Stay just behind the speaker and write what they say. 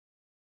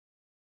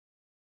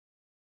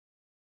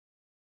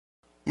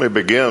Let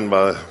me begin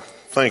by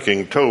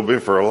thanking Toby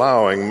for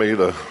allowing me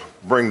to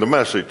bring the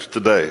message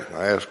today.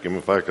 I asked him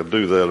if I could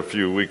do that a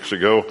few weeks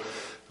ago.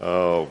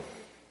 The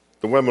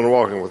Women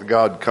Walking with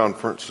God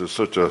Conference is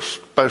such a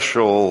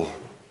special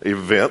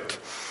event,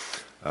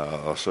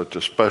 such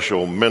a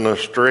special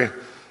ministry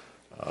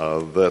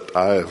that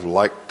I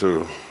like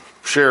to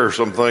share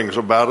some things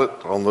about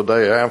it on the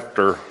day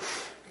after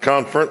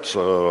conference.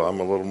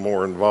 I'm a little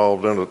more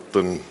involved in it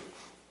than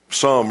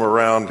some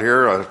around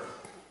here. I've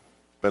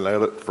been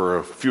at it for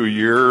a few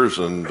years,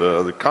 and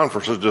the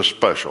conference is just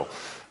special.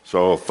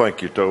 So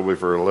thank you, Toby,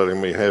 for letting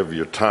me have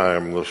your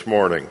time this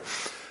morning.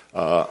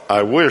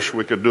 I wish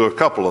we could do a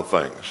couple of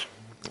things.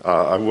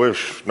 I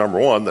wish, number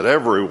one, that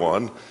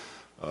everyone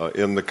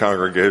in the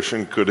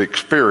congregation could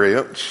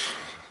experience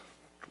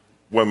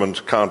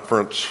women's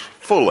conference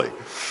fully.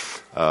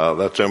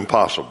 That's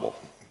impossible.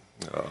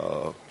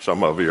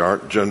 Some of you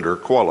aren't gender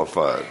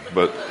qualified,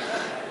 but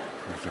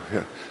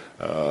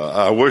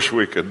I wish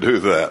we could do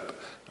that.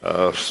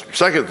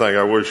 Second thing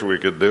I wish we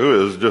could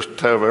do is just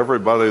have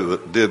everybody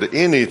that did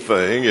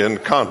anything in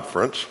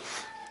conference,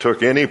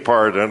 took any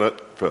part in it,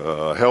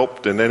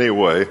 helped in any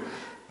way,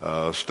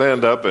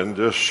 stand up and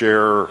just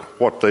share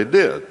what they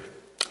did.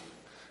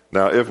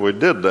 Now, if we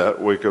did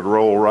that, we could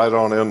roll right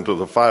on into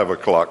the 5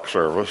 o'clock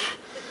service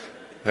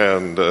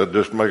and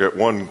just make it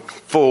one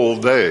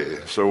full day.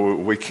 So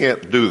we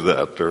can't do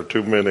that. There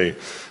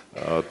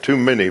are too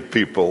many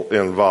people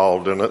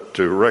involved in it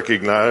to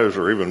recognize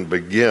or even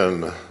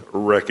begin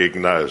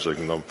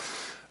recognizing them.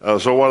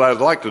 So what I'd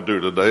like to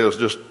do today is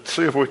just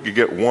see if we could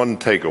get one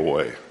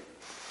takeaway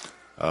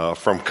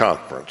from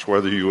conference,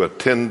 whether you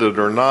attended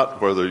or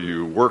not, whether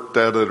you worked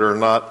at it or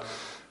not.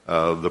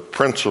 The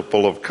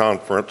principle of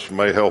conference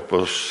may help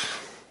us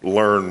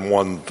learn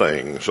one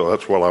thing. So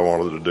that's what I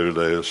wanted to do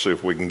today, is see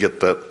if we can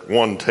get that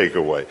one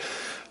takeaway.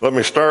 Let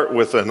me start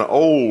with an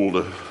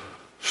old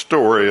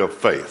story of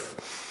faith.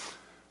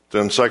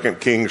 It's in 2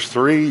 Kings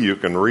 3. You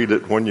can read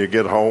it when you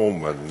get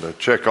home and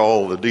check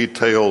all the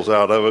details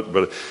out of it,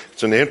 but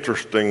it's an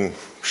interesting,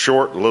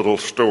 short little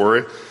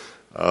story.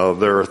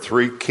 There are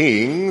 3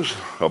 kings: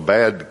 a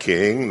bad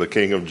king, the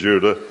king of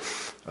Judah;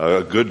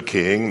 a good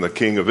king, the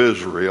king of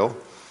Israel;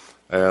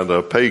 and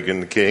a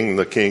pagan king,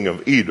 the king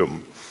of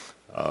Edom.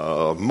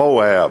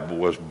 Moab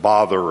was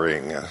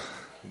bothering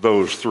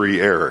those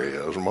 3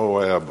 areas.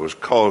 Moab was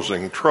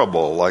causing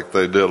trouble like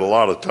they did a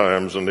lot of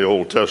times in the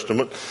Old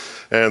Testament.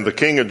 And the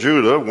king of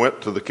Judah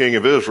went to the king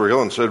of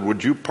Israel and said,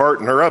 "Would you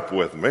partner up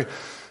with me?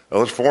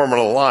 Let's form an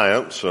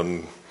alliance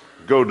and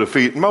go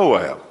defeat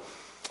Moab."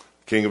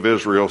 The king of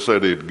Israel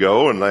said he'd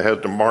go, and they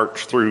had to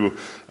march through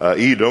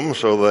Edom,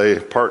 so they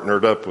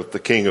partnered up with the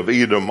king of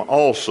Edom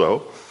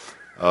also.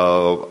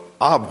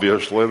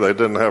 Obviously, they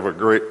didn't have a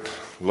great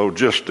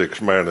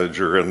logistics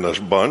manager in this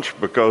bunch,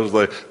 because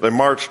they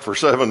marched for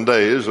 7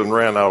 days and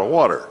ran out of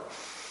water.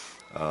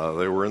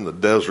 They were in the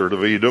desert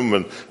of Edom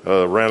and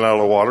ran out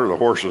of water. The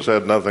horses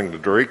had nothing to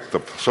drink.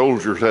 The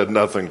soldiers had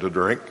nothing to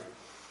drink.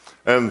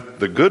 And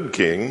the good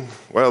king,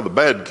 the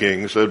bad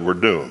king said, "We're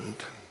doomed."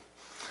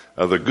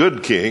 The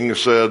good king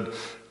said,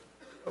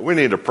 "We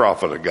need a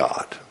prophet of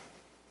God.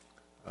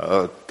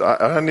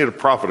 I need a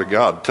prophet of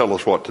God to tell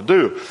us what to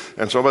do."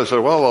 And somebody said,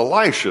 "Well,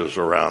 Elisha's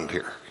around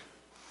here.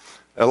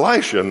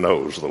 Elisha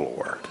knows the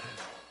Lord."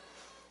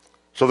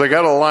 So they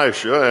got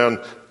Elisha and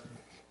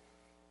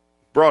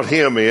brought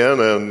him in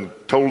and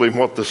told him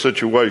what the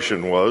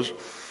situation was.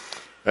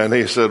 And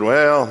he said,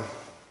 "Well,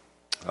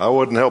 I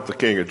wouldn't help the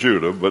king of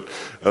Judah, but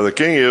the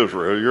king of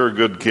Israel, you're a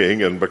good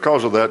king, and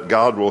because of that,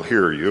 God will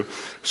hear you.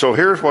 So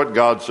here's what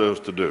God says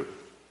to do.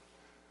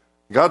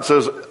 God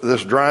says,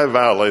 this dry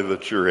valley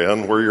that you're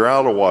in, where you're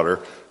out of water,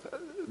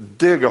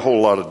 dig a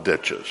whole lot of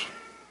ditches.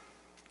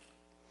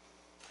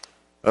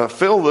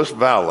 Fill this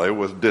valley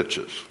with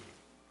ditches."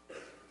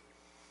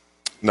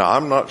 Now,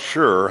 I'm not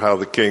sure how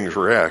the kings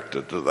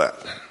reacted to that.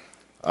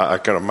 I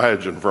can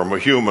imagine from a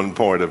human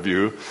point of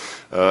view,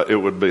 it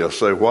would be a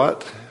 "say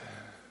what?"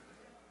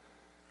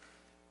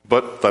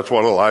 But that's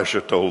what Elisha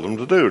told them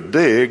to do.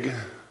 Dig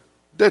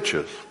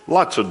ditches,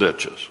 lots of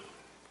ditches.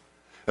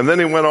 And then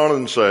he went on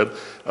and said,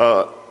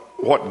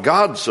 what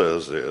God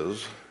says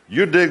is,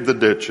 you dig the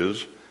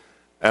ditches,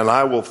 and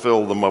I will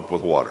fill them up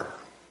with water.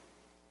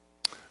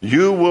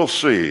 You will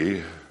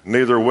see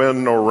neither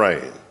wind nor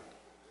rain,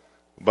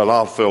 but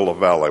I'll fill the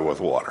valley with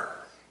water.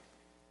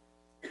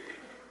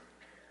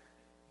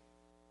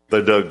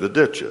 They dug the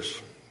ditches.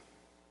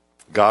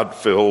 God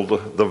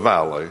filled the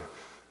valley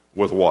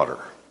with water.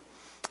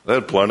 They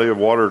had plenty of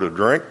water to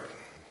drink.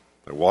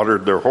 They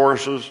watered their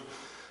horses.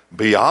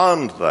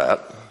 Beyond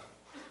that,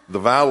 the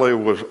valley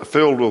was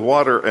filled with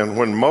water, and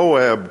when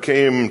Moab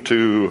came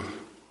to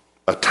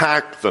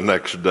attack the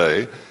next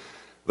day,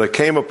 they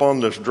came upon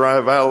this dry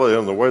valley,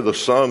 and the way the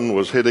sun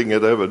was hitting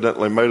it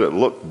evidently made it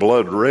look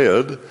blood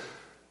red.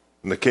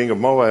 And the king of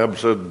Moab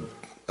said,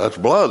 "That's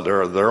blood.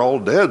 They're all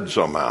dead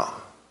somehow.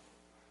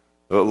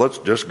 Let's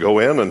just go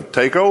in and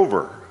take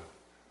over."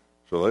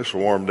 So they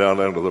swarmed down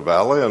into the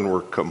valley and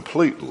were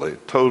completely,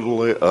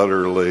 totally,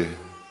 utterly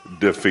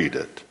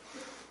defeated.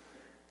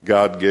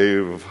 God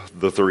gave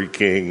the three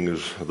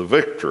kings the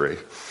victory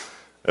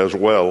as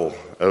well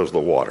as the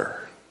water.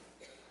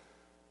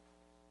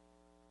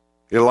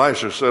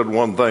 Elisha said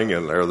one thing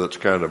in there that's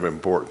kind of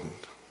important.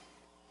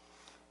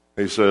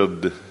 He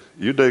said,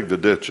 you dig the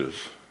ditches,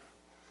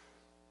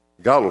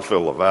 God will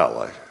fill the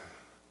valley.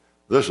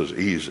 This is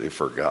easy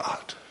for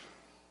God.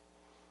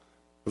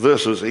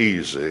 This is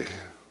easy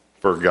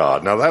for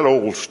God. Now that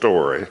old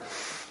story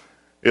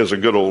is a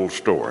good old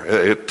story.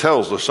 It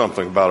tells us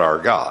something about our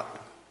God.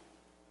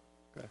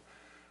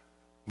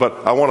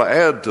 But I want to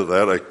add to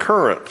that a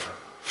current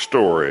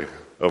story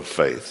of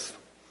faith.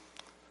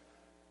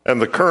 And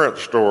the current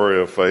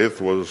story of faith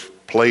was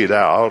played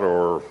out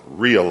or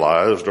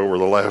realized over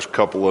the last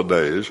couple of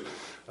days.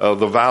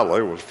 The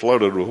valley was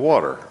flooded with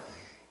water,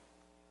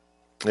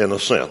 in a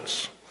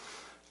sense.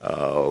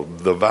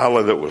 The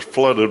valley that was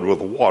flooded with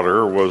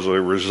water was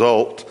a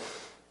result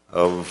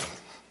of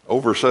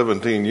over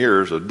 17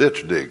 years of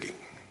ditch digging.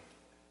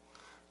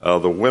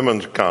 The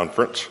women's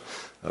conference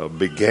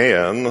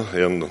began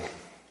in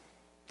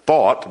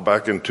thought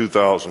back in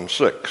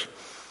 2006.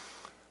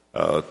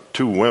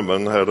 Two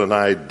women had an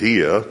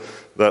idea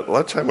that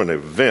let's have an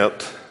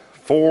event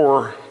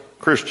for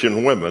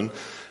Christian women,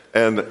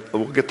 and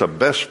we'll get the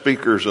best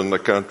speakers in the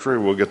country,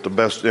 we'll get the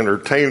best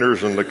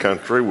entertainers in the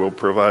country, we'll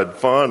provide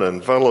fun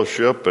and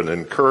fellowship and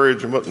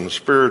encouragement and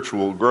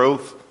spiritual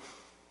growth.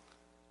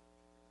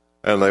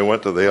 And they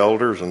went to the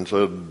elders and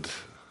said,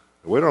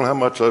 we don't know how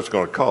much that's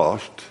going to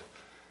cost.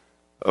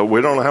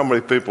 We don't know how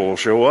many people will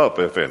show up,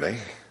 if any.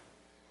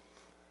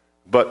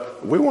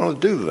 But we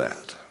want to do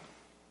that.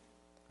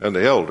 And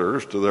the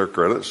elders, to their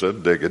credit,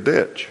 said, dig a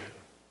ditch.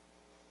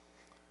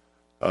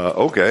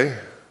 Okay,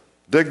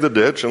 dig the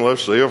ditch and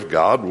let's see if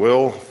God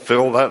will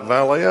fill that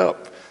valley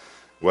up.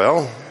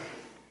 Well,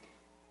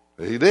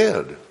 he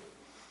did.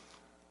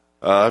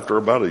 After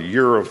about a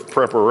year of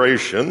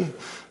preparation,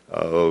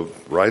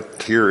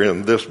 right here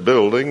in this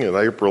building in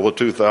April of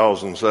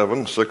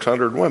 2007,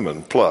 600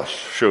 women plus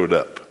showed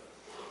up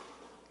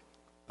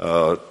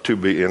to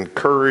be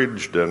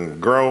encouraged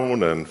and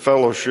grown and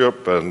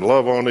fellowship and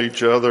love on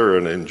each other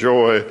and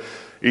enjoy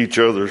each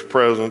other's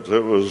presence.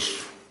 It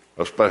was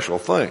a special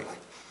thing.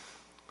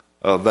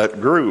 That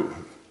grew.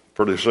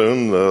 Pretty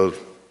soon the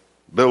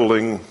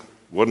building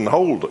wouldn't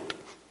hold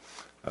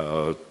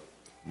it.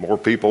 More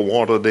people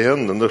wanted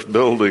in than this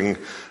building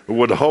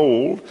would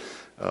hold.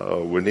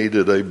 We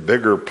needed a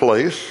bigger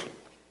place,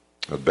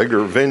 a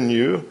bigger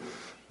venue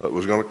that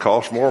was going to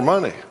cost more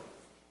money.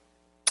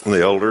 And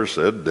the elders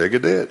said, dig a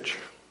ditch.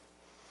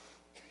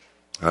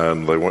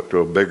 And they went to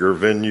a bigger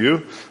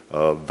venue.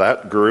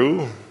 That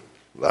grew.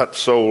 That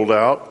sold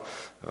out.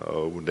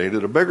 We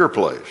needed a bigger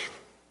place.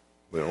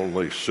 The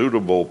only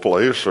suitable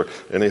place or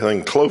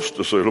anything close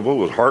to suitable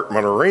was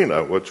Hartman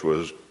Arena, which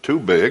was too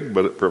big,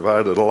 but it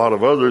provided a lot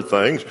of other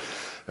things.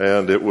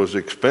 And it was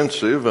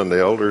expensive, and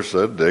the elders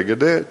said, dig a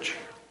ditch.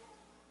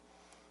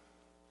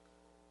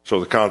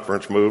 So the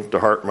conference moved to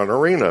Hartman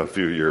Arena a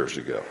few years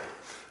ago.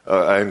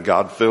 And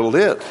God filled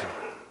it,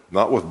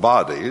 not with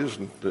bodies.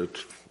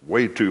 It's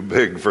way too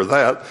big for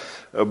that.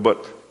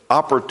 But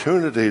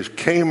opportunities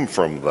came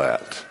from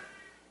that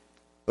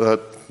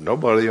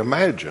nobody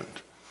imagined.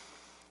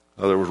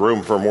 There was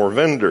room for more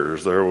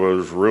vendors. There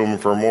was room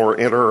for more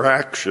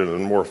interaction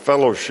and more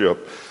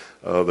fellowship.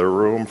 There was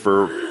room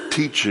for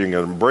teaching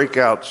and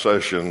breakout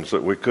sessions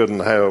that we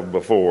couldn't have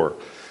before.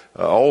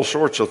 All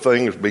sorts of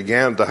things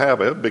began to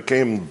happen. It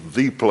became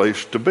the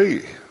place to be.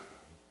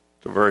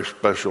 It's a very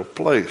special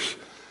place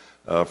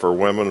for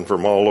women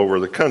from all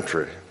over the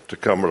country to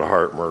come to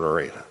Hartman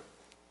Arena.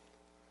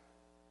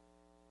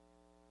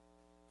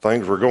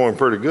 Things were going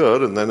pretty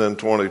good, and then in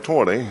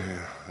 2020,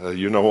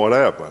 you know what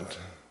happened.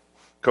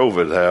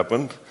 COVID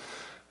happened,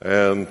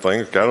 and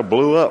things kind of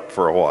blew up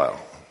for a while.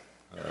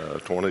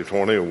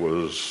 2020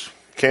 was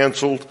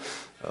canceled.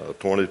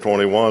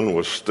 2021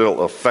 was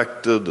still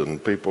affected,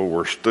 and people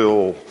were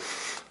still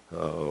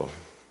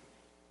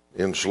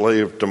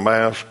enslaved to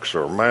masks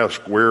or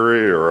mask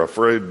weary or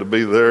afraid to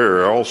be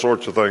there. All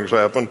sorts of things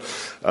happened.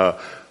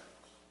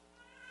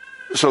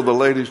 So the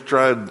ladies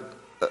tried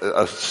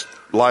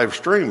live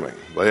streaming.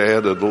 They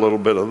added a little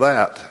bit of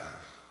that,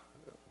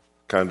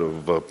 kind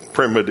of a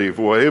primitive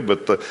way,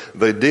 but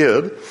they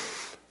did.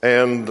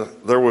 And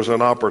there was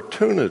an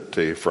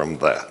opportunity from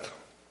that,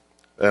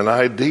 an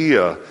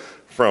idea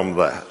from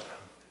that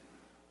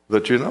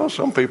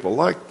some people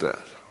like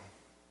that.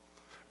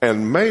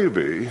 And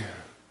maybe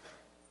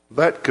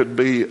that could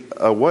be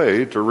a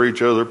way to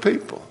reach other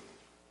people.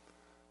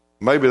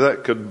 Maybe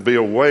that could be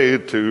a way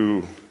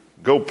to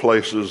go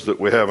places that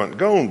we haven't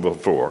gone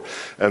before.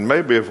 And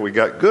maybe if we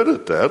got good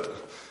at that,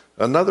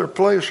 another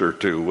place or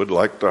two would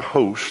like to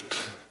host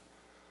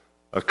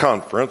a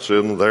conference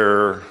in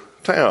their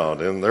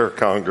town, in their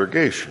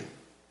congregation,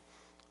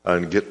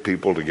 and get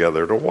people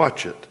together to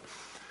watch it.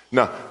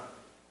 Now,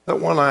 that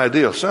one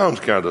idea sounds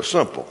kind of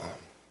simple,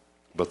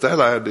 but that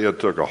idea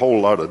took a whole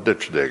lot of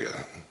ditch digging.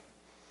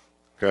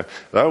 Okay?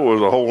 That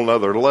was a whole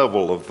other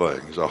level of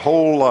things, a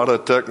whole lot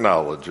of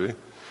technology,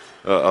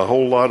 a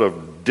whole lot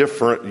of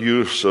different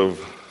use of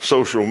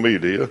social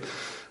media,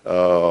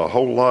 a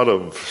whole lot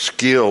of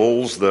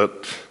skills that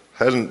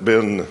hadn't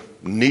been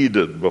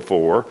needed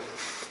before.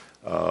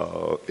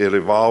 It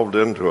evolved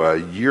into a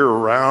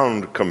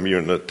year-round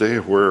community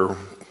where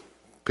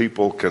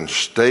people can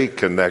stay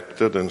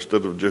connected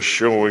instead of just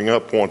showing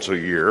up once a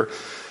year.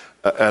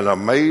 An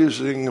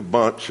amazing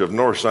bunch of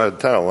Northside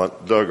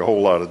talent dug a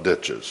whole lot of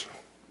ditches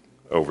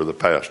over the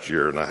past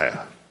year and a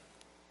half,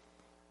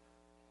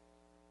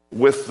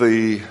 with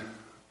the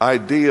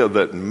idea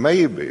that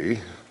maybe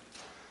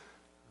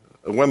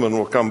women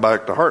will come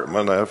back to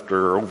Hartman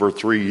after over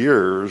 3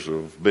 years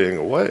of being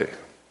away.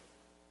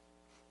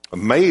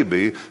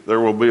 Maybe there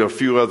will be a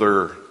few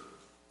other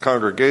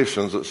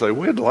congregations that say,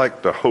 we'd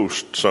like to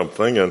host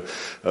something and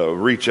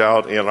reach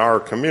out in our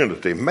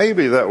community.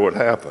 Maybe that would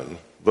happen.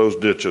 Those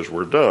ditches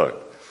were dug.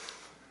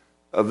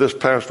 This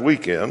past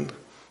weekend,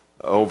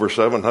 over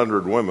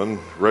 700 women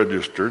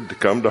registered to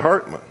come to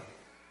Hartman.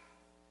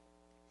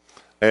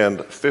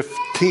 And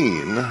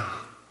 15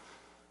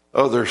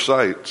 other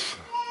sites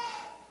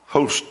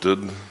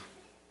hosted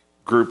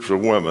groups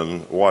of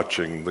women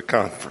watching the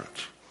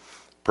conference,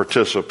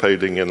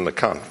 participating in the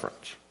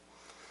conference.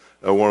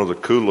 One of the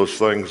coolest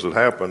things that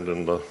happened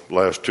in the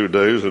last 2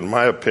 days, in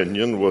my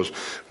opinion, was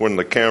when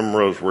the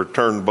cameras were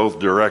turned both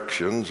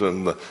directions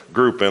and the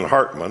group in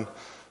Hartman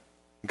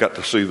got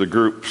to see the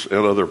groups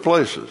in other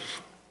places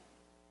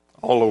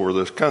all over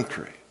this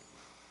country.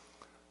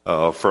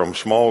 From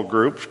small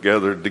groups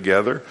gathered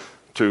together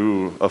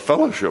to a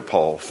fellowship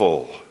hall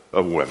full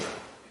of women.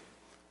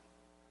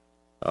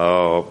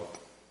 The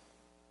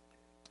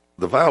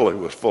valley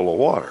was full of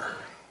water.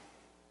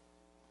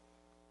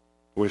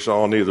 We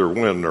saw neither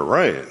wind nor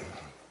rain,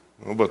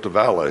 but the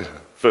valley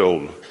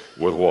filled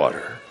with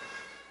water.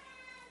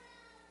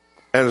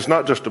 And it's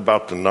not just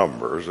about the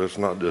numbers. It's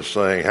not just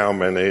saying how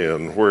many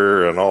and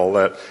where and all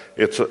that.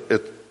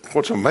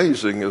 What's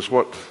amazing is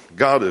what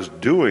God is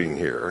doing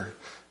here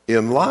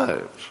in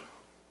lives,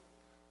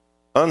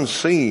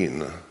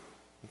 unseen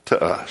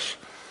to us.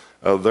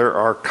 There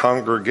are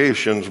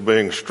congregations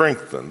being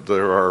strengthened.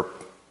 There are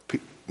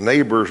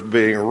neighbors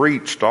being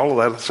reached. All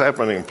of that's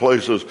happening in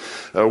places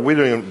we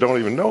don't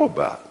even know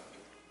about.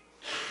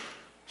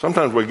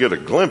 Sometimes we get a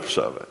glimpse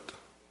of it.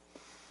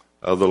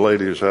 The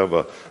ladies have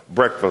a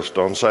breakfast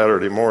on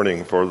Saturday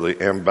morning for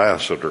the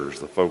ambassadors,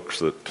 the folks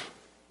that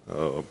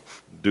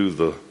do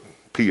the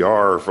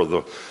PR for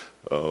the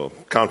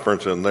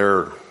conference in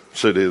their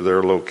city,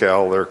 their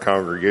locale, their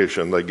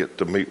congregation. They get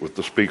to meet with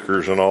the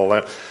speakers and all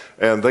that.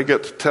 And they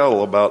get to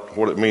tell about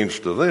what it means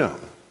to them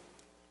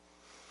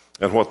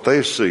and what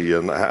they see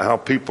and how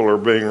people are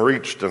being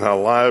reached and how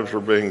lives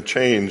are being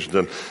changed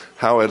and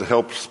how it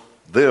helps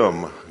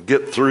them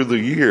get through the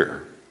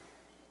year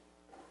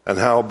and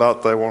how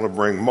about they want to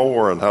bring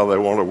more and how they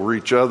want to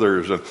reach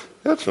others. And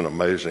that's an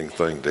amazing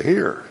thing to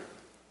hear.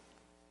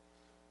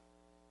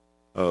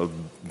 The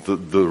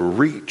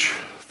reach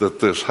that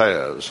this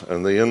has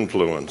and the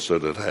influence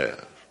that it has.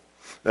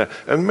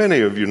 And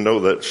many of you know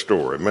that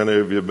story. Many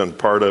of you have been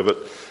part of it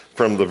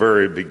from the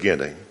very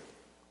beginning.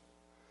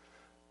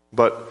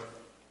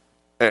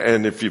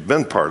 And if you've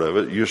been part of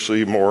it, you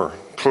see more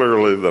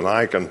clearly than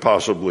I can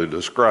possibly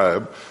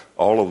describe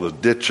all of the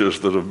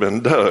ditches that have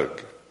been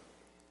dug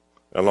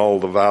and all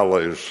the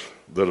valleys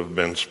that have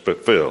been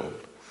filled.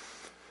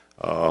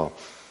 I'd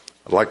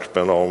like to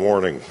spend all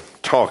morning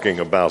talking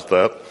about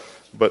that,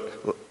 but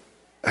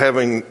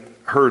having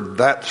heard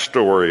that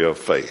story of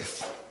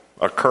faith,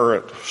 a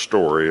current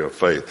story of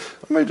faith,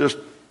 let me just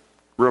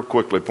real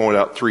quickly point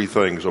out 3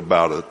 things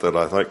about it that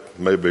I think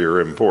maybe are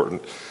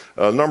important.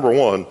 Number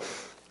one,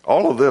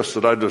 all of this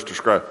that I just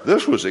described,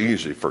 this was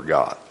easy for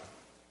God.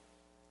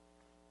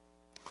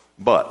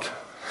 But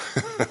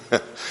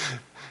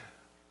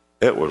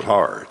it was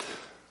hard.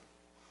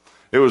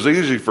 It was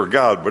easy for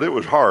God, but it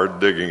was hard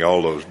digging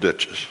all those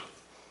ditches.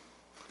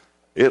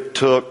 It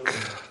took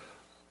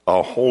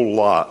a whole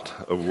lot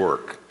of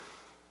work.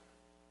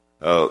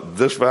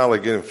 This valley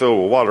getting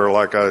filled with water,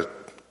 like I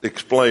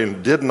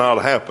explained, did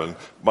not happen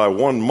by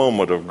one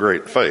moment of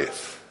great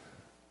faith,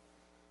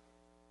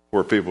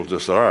 where people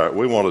just said, all right,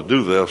 we want to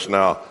do this,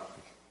 now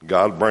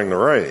God bring the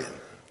rain.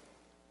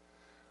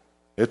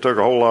 It took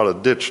a whole lot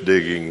of ditch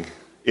digging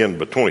in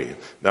between.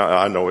 Now,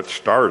 I know it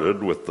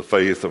started with the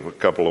faith of a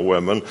couple of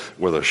women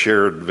with a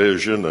shared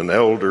vision and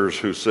elders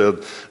who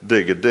said,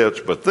 dig a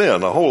ditch, but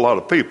then a whole lot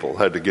of people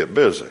had to get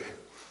busy. A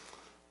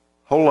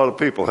whole lot of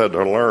people had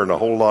to learn a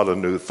whole lot of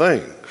new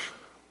things.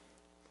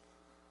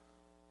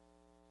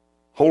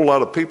 A whole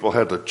lot of people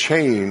had to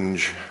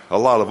change a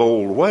lot of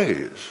old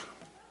ways.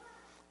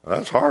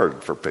 That's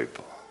hard for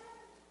people.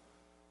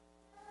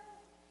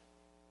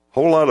 A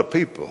whole lot of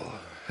people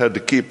had to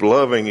keep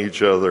loving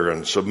each other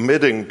and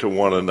submitting to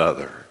one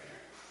another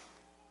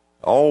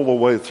all the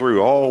way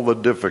through all the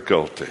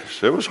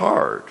difficulties. It was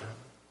hard.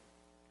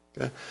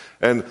 Okay?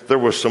 And there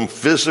was some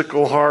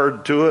physical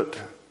hard to it.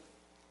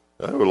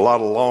 There were a lot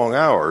of long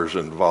hours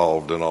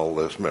involved in all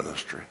this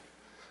ministry.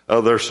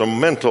 There's some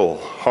mental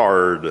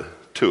hard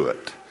to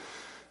it.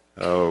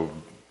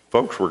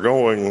 Folks were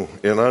going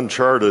in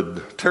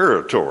uncharted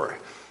territory.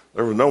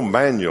 There was no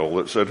manual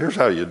that said, here's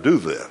how you do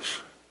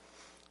this.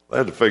 They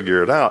had to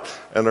figure it out,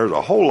 and there's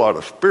a whole lot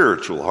of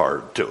spiritual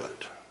heart to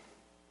it.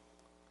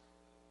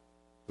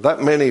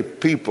 That many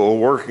people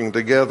working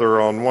together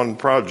on one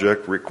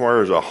project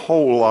requires a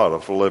whole lot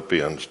of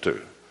Philippians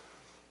 2.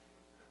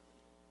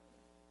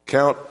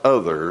 Count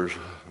others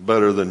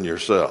better than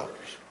yourselves.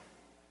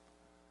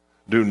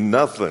 Do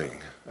nothing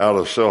out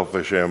of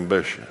selfish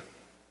ambition.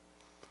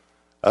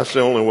 That's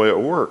the only way it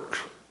works.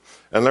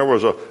 And there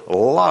was a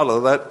lot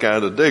of that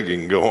kind of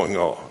digging going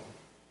on.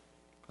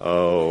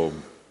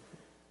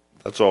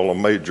 That's all a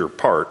major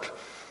part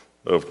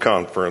of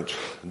conference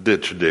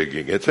ditch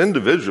digging. It's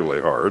individually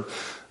hard,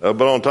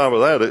 but on top of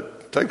that,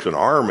 it takes an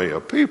army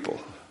of people.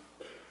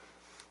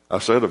 I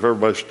said if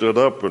everybody stood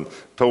up and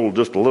told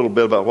just a little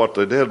bit about what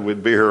they did,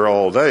 we'd be here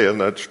all day,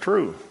 and that's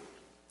true.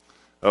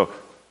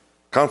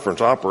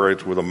 Conference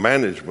operates with a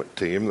management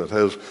team that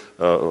has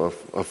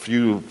a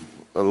few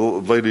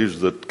ladies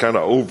that kind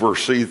of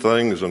oversee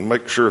things and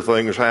make sure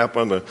things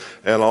happen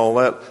and all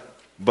that.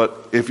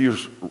 But if you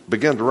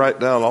begin to write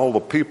down all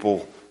the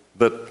people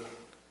that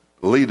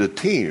lead a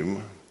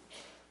team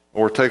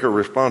or take a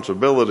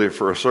responsibility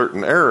for a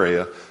certain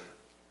area,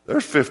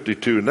 there's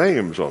 52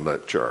 names on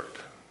that chart.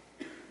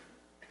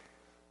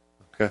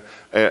 Okay?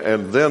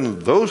 And then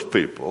those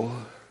people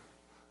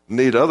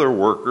need other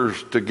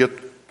workers to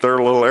get their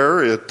little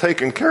area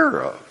taken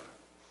care of.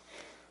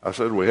 I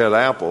said we had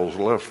apples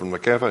left from the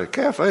cafe. The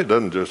cafe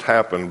doesn't just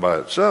happen by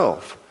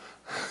itself.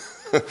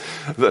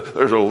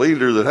 There's a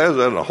leader that has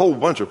that, and a whole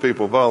bunch of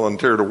people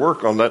volunteer to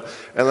work on that,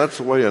 and that's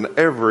the way in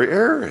every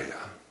area.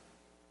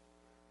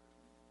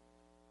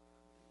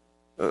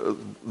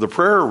 The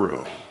prayer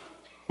room,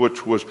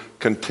 which was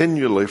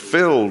continually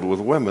filled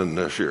with women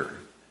this year.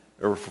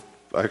 There were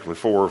actually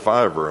 4 or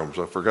 5 rooms.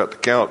 I forgot to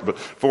count, but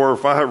 4 or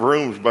 5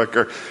 rooms back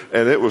there,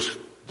 and it was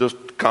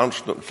just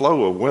constant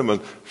flow of women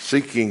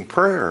seeking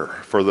prayer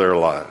for their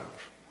lives.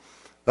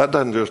 That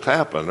doesn't just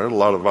happen. There's a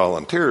lot of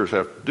volunteers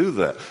have to do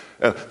that.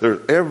 And there's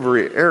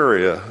every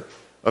area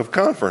of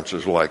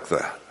conferences like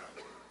that.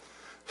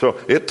 So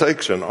it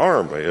takes an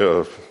army,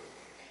 a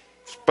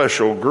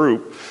special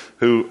group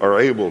who are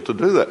able to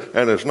do that.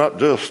 And it's not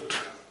just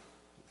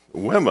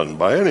women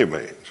by any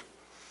means.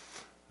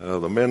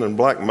 The men in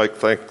black make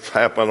things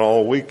happen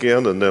all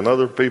weekend, and then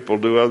other people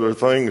do other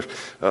things.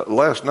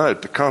 Last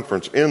night, the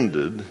conference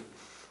ended,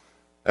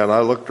 and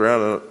I looked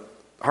around, and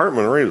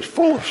Hartman Arena is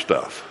full of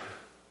stuff.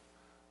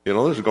 You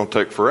know, this is going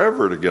to take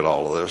forever to get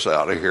all of this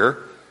out of here.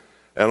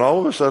 And all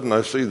of a sudden,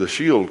 I see the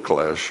Shield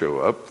class show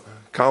up,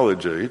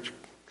 college age,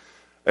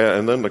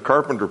 and then the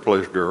Carpenter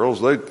Place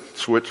girls, they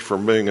switched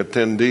from being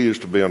attendees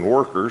to being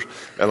workers,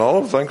 and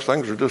all of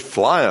things are just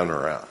flying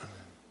around.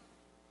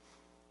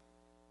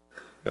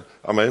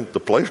 I mean, the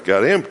place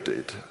got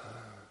emptied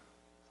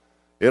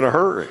in a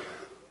hurry.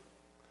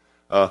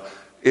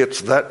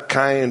 It's that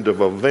kind of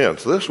event.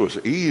 This was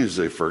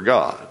easy for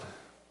God,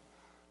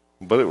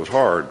 but it was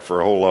hard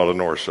for a whole lot of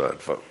Northside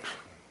folks.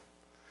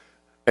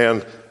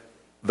 And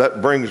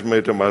that brings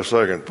me to my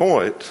second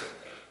point,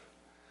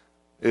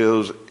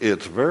 is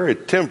it's very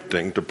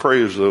tempting to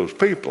praise those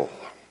people.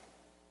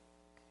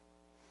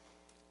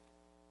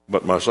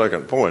 But my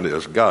second point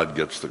is God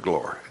gets the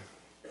glory.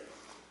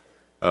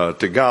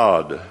 To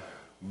God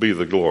be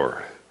the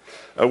glory.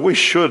 We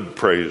should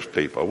praise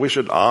people. We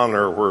should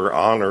honor where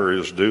honor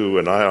is due,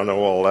 and I know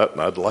all that,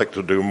 and I'd like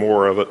to do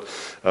more of it.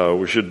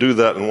 We should do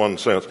that in one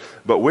sense.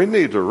 But we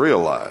need to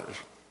realize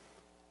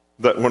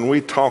that when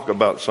we talk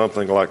about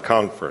something like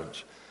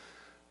conference,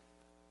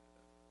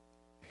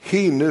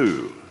 he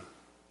knew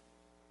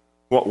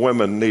what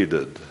women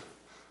needed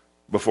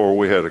before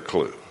we had a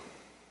clue.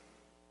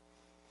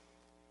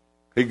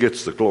 He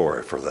gets the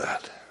glory for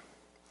that.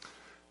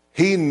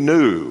 He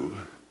knew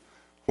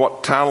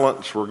what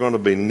talents were going to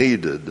be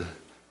needed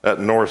at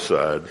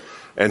Northside,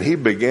 and he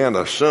began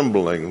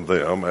assembling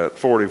them at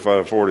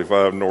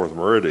 4545 North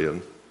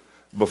Meridian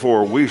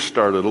before we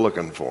started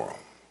looking for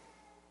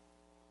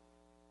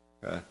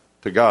them. Okay?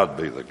 To God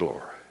be the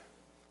glory.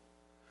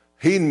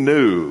 He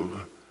knew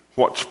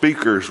what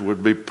speakers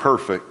would be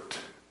perfect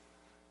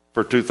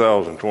for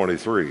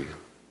 2023.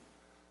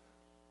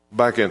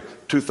 Back in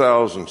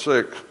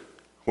 2006,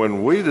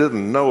 when we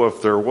didn't know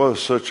if there was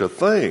such a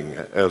thing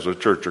as a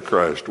Church of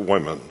Christ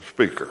women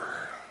speaker.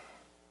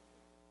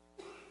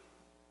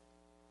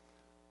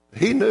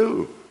 He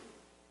knew.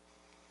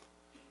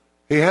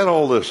 He had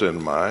all this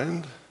in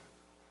mind.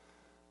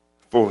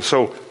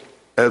 So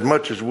as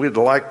much as we'd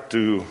like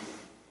to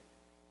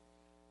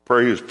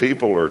praise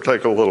people or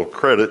take a little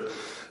credit,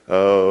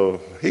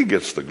 he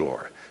gets the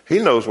glory. He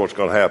knows what's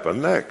going to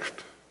happen next.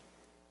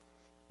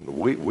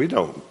 We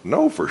don't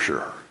know for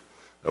sure.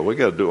 We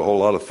got to do a whole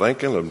lot of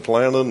thinking and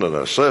planning and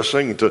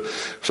assessing to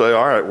say,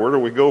 all right, where do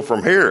we go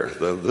from here?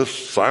 This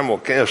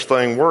simulcast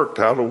thing worked.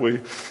 How do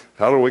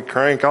we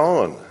crank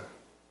on?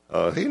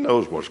 He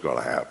knows what's going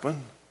to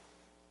happen.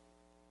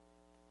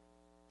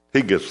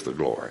 He gets the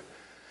glory.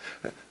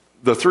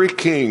 The 3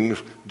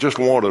 kings just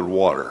wanted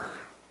water.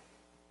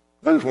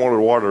 They just wanted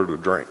water to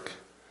drink.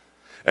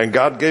 And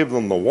God gave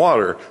them the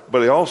water,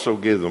 but he also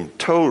gave them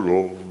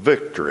total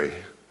victory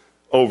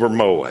over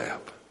Moab.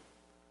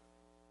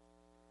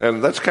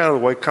 And that's kind of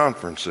the way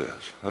conference is.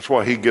 That's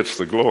why he gets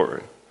the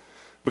glory.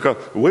 Because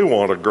we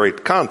want a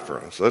great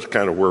conference. That's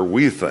kind of where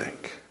we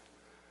think.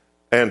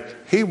 And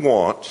he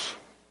wants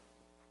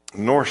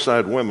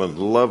Northside women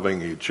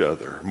loving each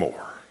other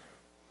more.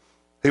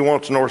 He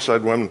wants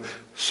Northside women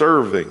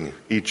serving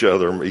each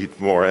other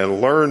more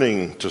and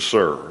learning to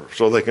serve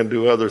so they can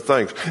do other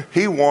things.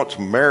 He wants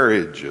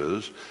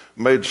marriages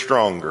made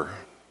stronger.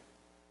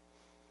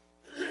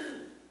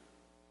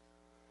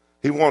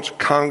 He wants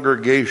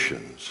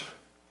congregations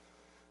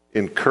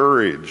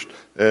encouraged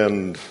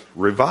and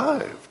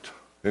revived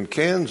in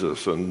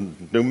Kansas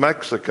and New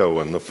Mexico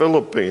and the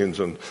Philippines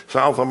and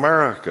South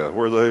America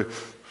where they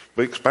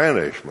speak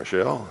Spanish,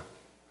 Michelle.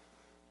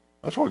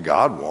 That's what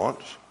God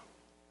wants.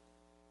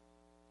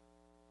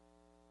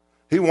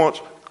 He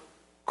wants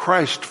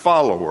Christ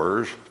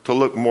followers to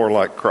look more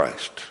like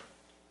Christ.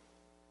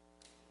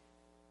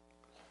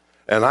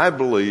 And I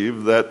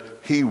believe that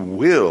he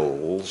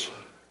wills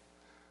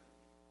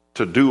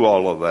to do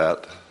all of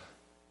that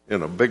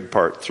in a big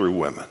part through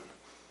women.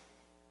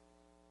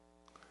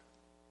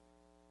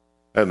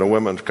 And the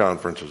women's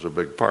conference is a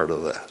big part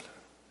of that.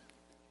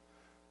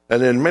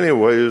 And in many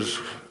ways,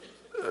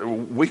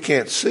 we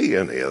can't see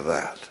any of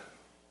that.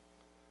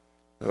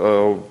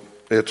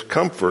 It's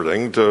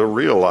comforting to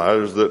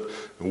realize that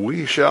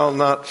we shall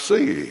not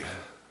see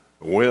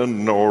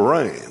wind nor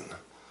rain,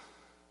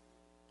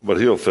 but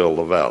he'll fill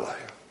the valley.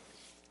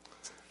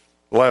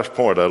 The last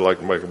point I'd like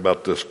to make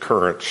about this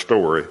current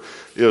story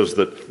is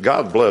that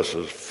God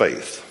blesses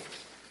faith.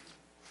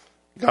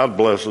 God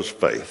blesses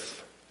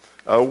faith.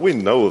 We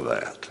know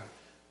that.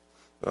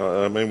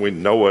 We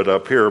know it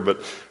up here,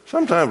 but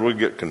sometimes we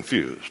get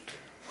confused.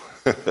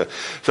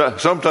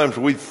 Sometimes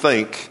we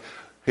think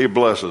he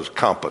blesses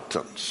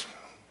competence.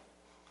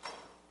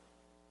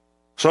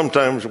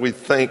 Sometimes we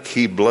think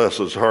he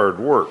blesses hard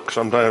work.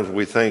 Sometimes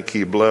we think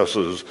he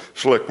blesses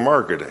slick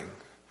marketing.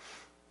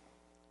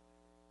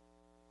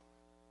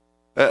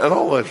 And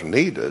all that's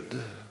needed.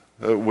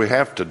 We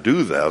have to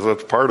do that.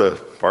 That's part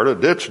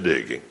of ditch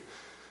digging.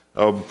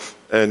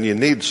 And you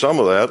need some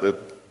of that. The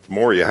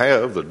more you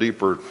have, the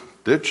deeper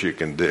ditch you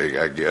can dig,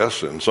 I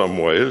guess, in some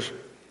ways.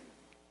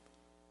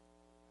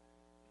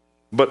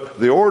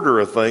 But the order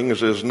of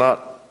things is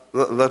not,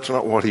 that's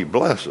not what he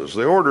blesses.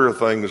 The order of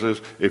things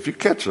is if you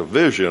catch a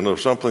vision of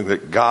something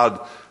that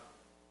God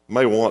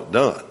may want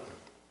done,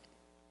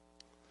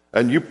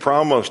 and you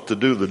promise to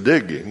do the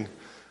digging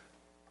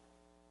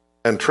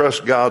and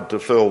trust God to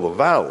fill the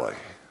valley,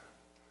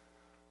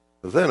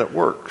 then it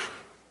works.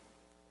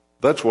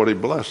 That's what he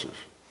blesses.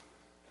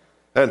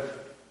 And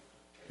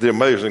the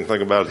amazing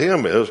thing about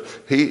him is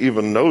he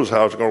even knows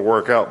how it's going to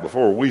work out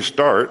before we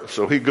start,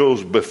 so he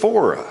goes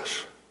before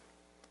us.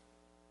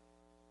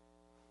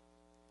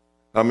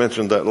 I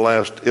mentioned that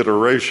last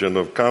iteration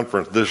of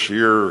conference this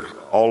year,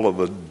 all of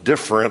the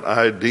different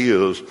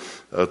ideas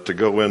to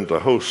go into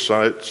host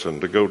sites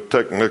and to go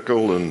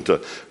technical and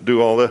to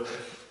do all that.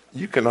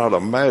 You cannot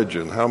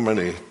imagine how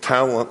many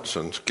talents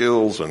and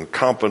skills and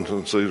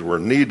competencies were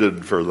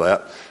needed for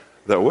that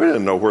we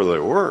didn't know where they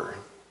were.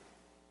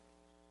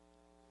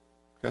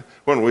 Okay?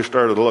 When we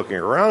started looking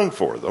around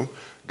for them,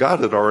 God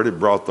had already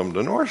brought them to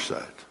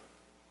Northside.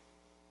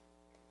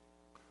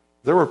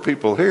 There were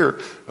people here,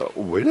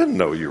 we didn't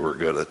know you were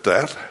good at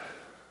that.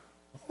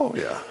 Oh,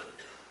 yeah.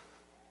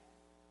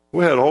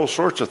 We had all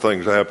sorts of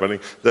things happening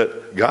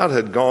that God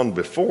had gone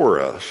before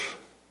us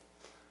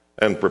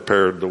and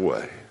prepared the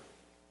way.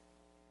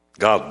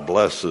 God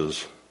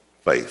blesses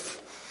faith.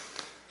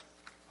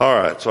 All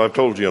right, so I've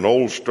told you an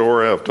old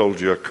story. I've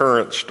told you a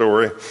current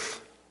story.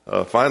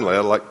 Finally,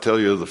 I'd like to tell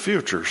you the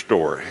future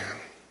story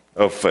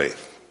of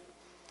faith.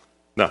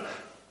 Now,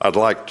 I'd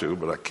like to,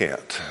 but I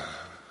can't.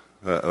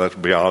 That's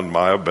beyond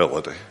my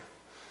ability.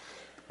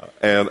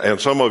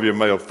 And some of you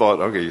may have thought,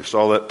 okay, you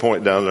saw that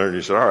point down there and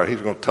you said, all right,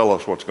 he's going to tell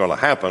us what's going to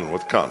happen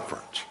with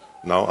conference.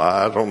 No,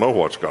 I don't know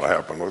what's going to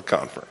happen with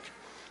conference.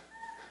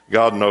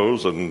 God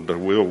knows, and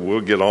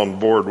we'll get on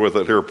board with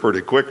it here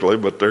pretty quickly,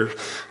 but there's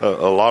a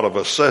lot of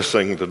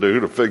assessing to do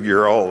to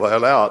figure all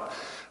that out.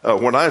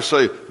 When I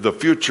say the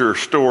future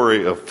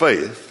story of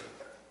faith,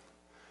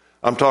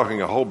 I'm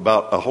talking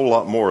about a whole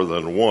lot more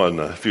than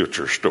one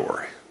future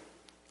story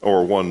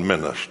or one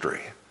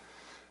ministry.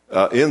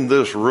 In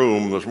this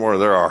room this morning,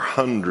 there are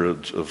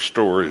hundreds of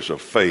stories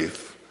of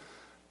faith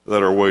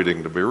that are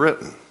waiting to be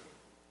written.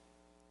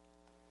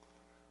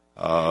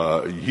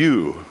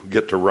 You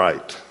get to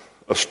write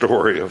a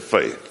story of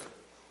faith.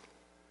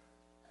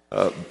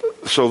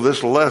 So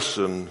this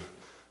lesson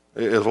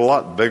is a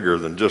lot bigger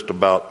than just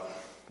about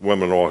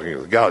Women Walking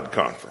with God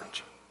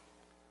conference.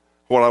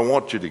 What I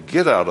want you to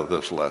get out of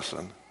this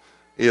lesson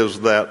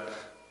is that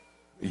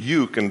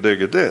you can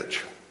dig a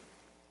ditch.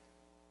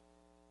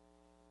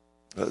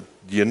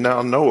 You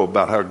now know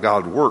about how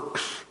God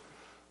works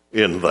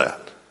in that.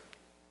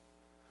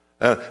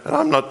 And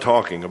I'm not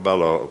talking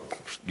about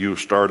you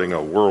starting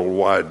a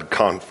worldwide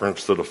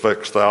conference that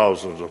affects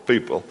thousands of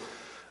people.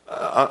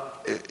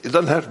 It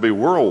doesn't have to be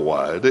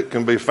worldwide. It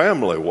can be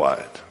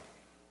family-wide.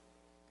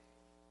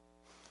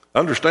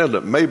 Understand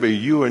that maybe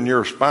you and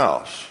your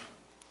spouse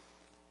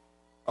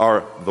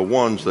are the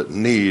ones that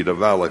need a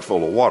valley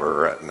full of water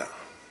right now.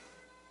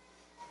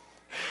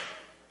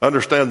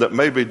 Understand that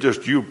maybe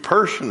just you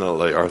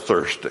personally are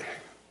thirsty.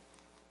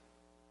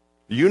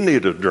 You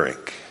need a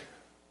drink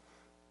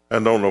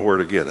and don't know where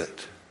to get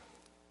it.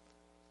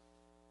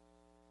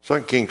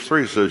 2 Kings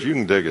 3 says you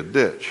can dig a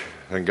ditch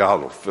and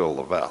God will fill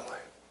the valley.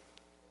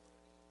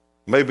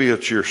 Maybe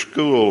it's your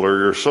school or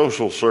your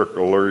social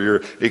circle or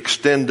your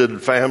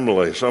extended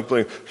family.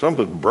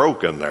 Something's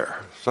broken there.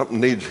 Something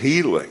needs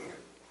healing.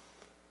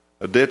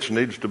 A ditch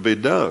needs to be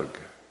dug,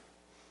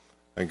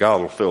 and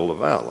God will fill the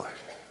valley.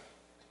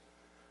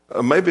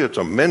 Maybe it's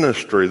a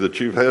ministry that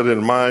you've had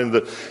in mind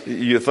that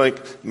you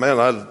think, man,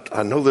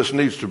 I know this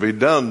needs to be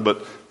done,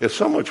 but it's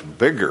so much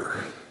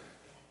bigger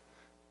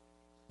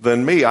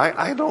than me.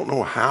 I don't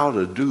know how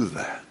to do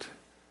that.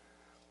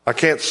 I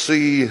can't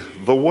see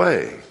the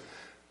way.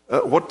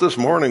 What this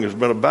morning has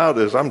been about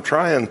is I'm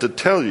trying to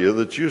tell you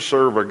that you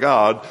serve a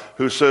God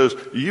who says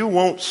you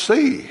won't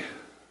see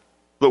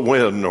the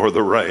wind nor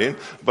the rain,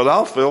 but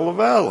I'll fill the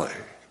valley.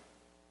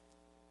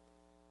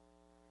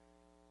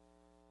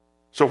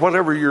 So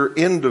whatever your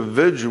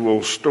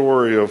individual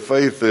story of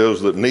faith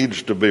is that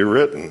needs to be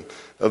written,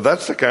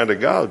 that's the kind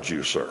of God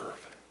you serve.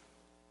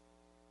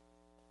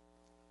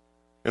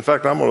 In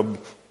fact, I'm going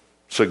to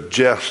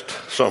suggest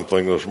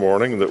something this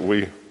morning that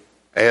we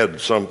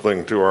add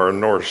something to our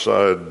north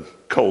side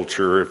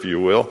culture, if you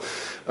will.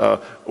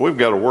 We've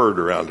got a word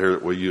around here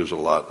that we use a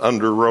lot,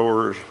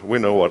 under-rowers. We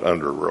know what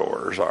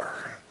under-rowers are.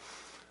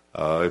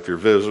 If you're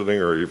visiting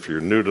or if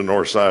you're new to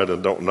north side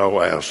and don't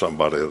know, ask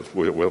somebody.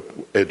 We'll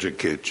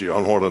educate you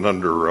on what an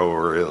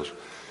under-rower is.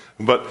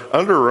 But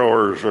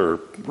under-rowers are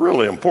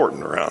really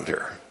important around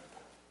here.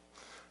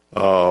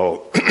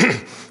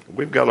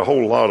 We've got a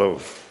whole lot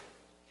of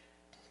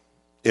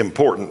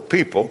important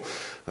people.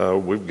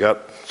 We've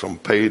got some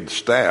paid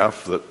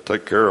staff that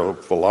take care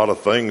of a lot of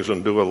things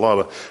and do a lot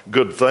of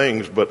good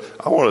things. But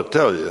I want to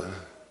tell you,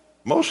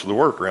 most of the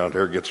work around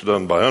here gets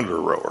done by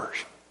under-rowers.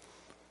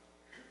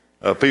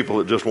 People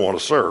that just want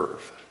to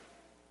serve.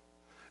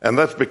 And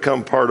that's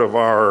become part of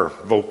our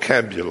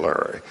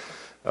vocabulary.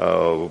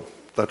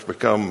 That's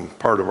become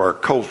part of our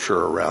culture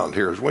around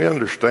here, as we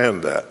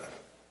understand that.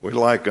 We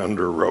like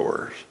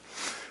under-rowers.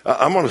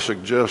 I'm going to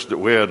suggest that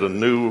we add a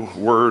new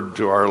word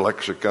to our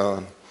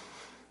lexicon,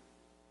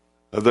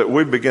 that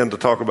we begin to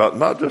talk about,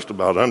 not just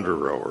about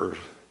under-rowers,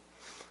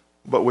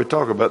 but we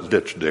talk about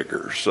ditch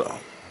diggers. So,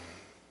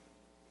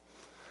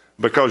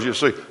 because you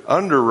see,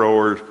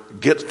 under-rowers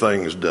get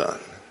things done.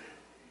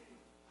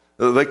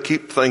 They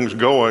keep things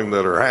going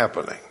that are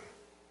happening.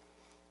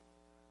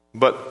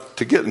 But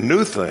to get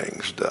new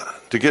things done,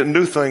 to get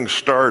new things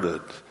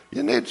started,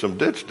 you need some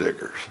ditch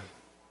diggers.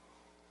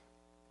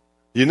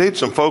 You need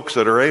some folks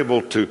that are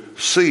able to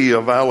see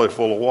a valley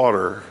full of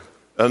water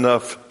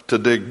enough to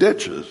dig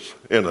ditches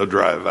in a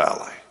dry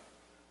valley.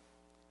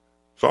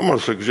 So I'm going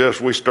to suggest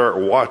we start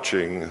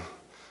watching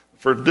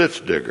for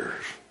ditch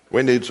diggers.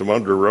 We need some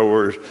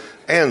under-rowers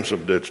and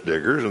some ditch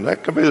diggers, and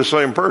that can be the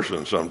same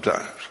person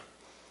sometimes.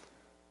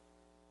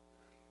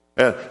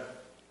 And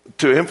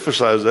to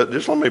emphasize that,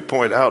 just let me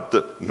point out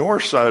that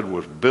Northside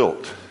was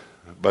built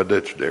by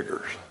ditch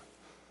diggers.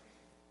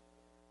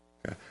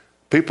 Okay?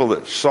 People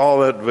that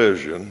saw that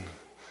vision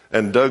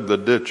and dug the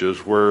ditches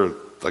where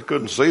they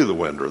couldn't see the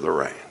wind or the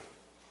rain.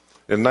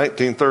 In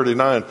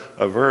 1939,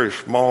 a very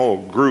small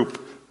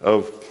group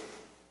of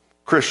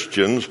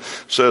Christians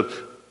said,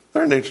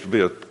 there needs to be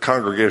a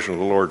Congregation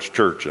of the Lord's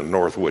Church in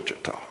North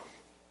Wichita.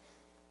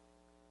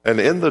 And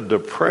in the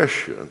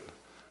Depression,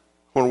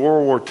 when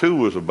World War II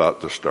was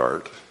about to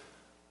start,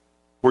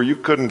 where you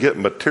couldn't get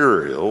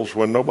materials,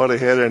 when nobody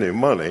had any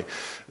money,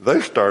 they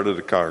started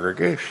a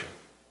congregation.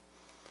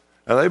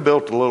 And they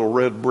built a little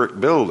red brick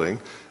building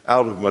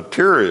out of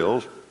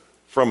materials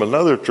from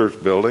another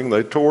church building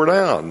they tore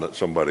down that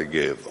somebody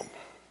gave them.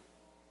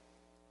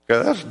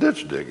 Okay, that's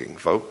ditch digging,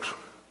 folks.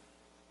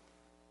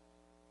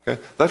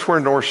 Okay, that's where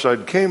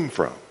Northside came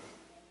from.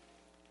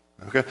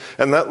 Okay,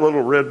 and that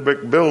little red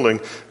brick building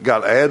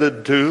got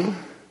added to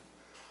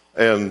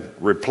and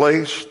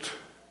replaced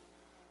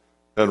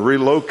and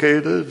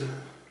relocated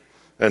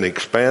and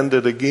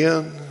expanded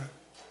again.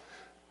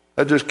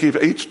 That just keeps,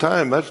 each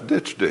time that's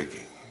ditch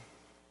digging.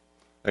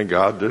 And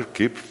God just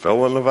keeps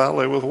filling the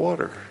valley with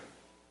water.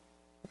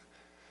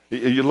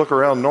 You look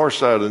around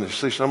Northside and you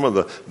see some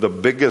of the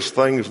biggest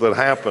things that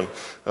happen.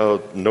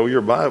 Know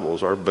Your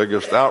Bible's our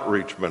biggest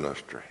outreach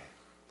ministry.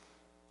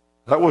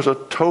 That was a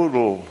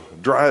total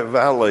dry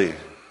valley,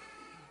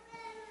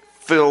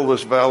 fill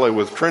this valley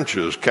with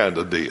trenches kind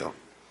of deal.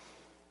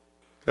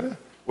 Okay?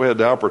 We had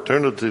the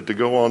opportunity to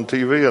go on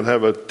TV and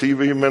have a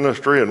TV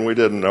ministry, and we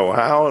didn't know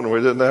how, and we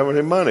didn't have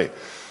any money.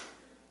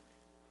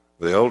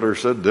 The elder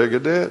said, dig a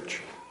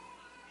ditch.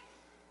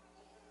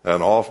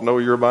 And off Know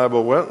Your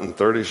Bible went, and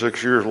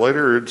 36 years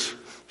later, it's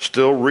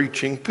still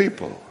reaching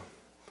people.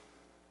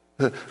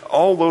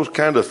 All those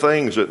kind of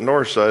things at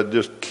Northside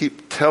just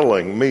keep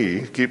telling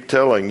me, keep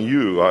telling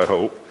you, I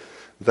hope,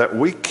 that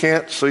we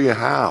can't see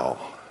how.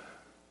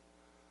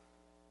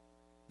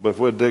 But if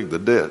we dig the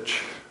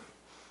ditch,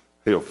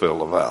 he'll fill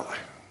the valley.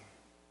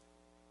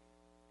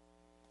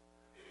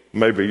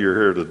 Maybe you're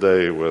here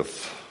today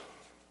with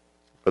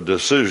a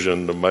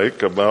decision to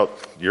make about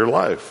your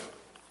life.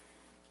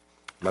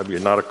 Maybe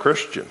you're not a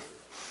Christian.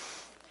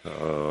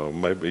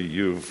 Maybe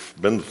you've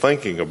been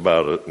thinking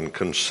about it and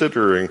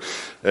considering,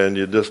 and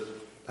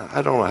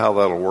I don't know how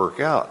that'll work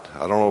out. I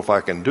don't know if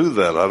I can do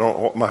that. I don't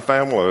know what my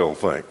family will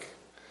think.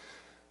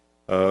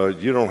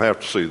 You don't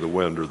have to see the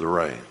wind or the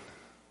rain.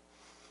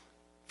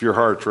 If your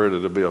heart's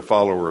ready to be a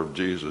follower of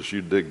Jesus,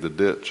 you dig the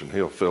ditch and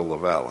he'll fill the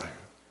valley.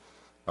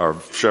 Our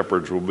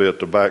shepherds will be at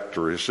the back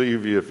to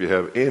receive you. If you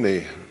have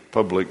any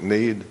public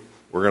need,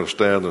 we're going to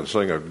stand and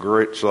sing a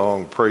great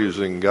song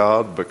praising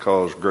God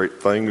because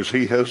great things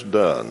he has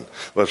done.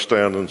 Let's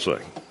stand and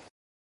sing.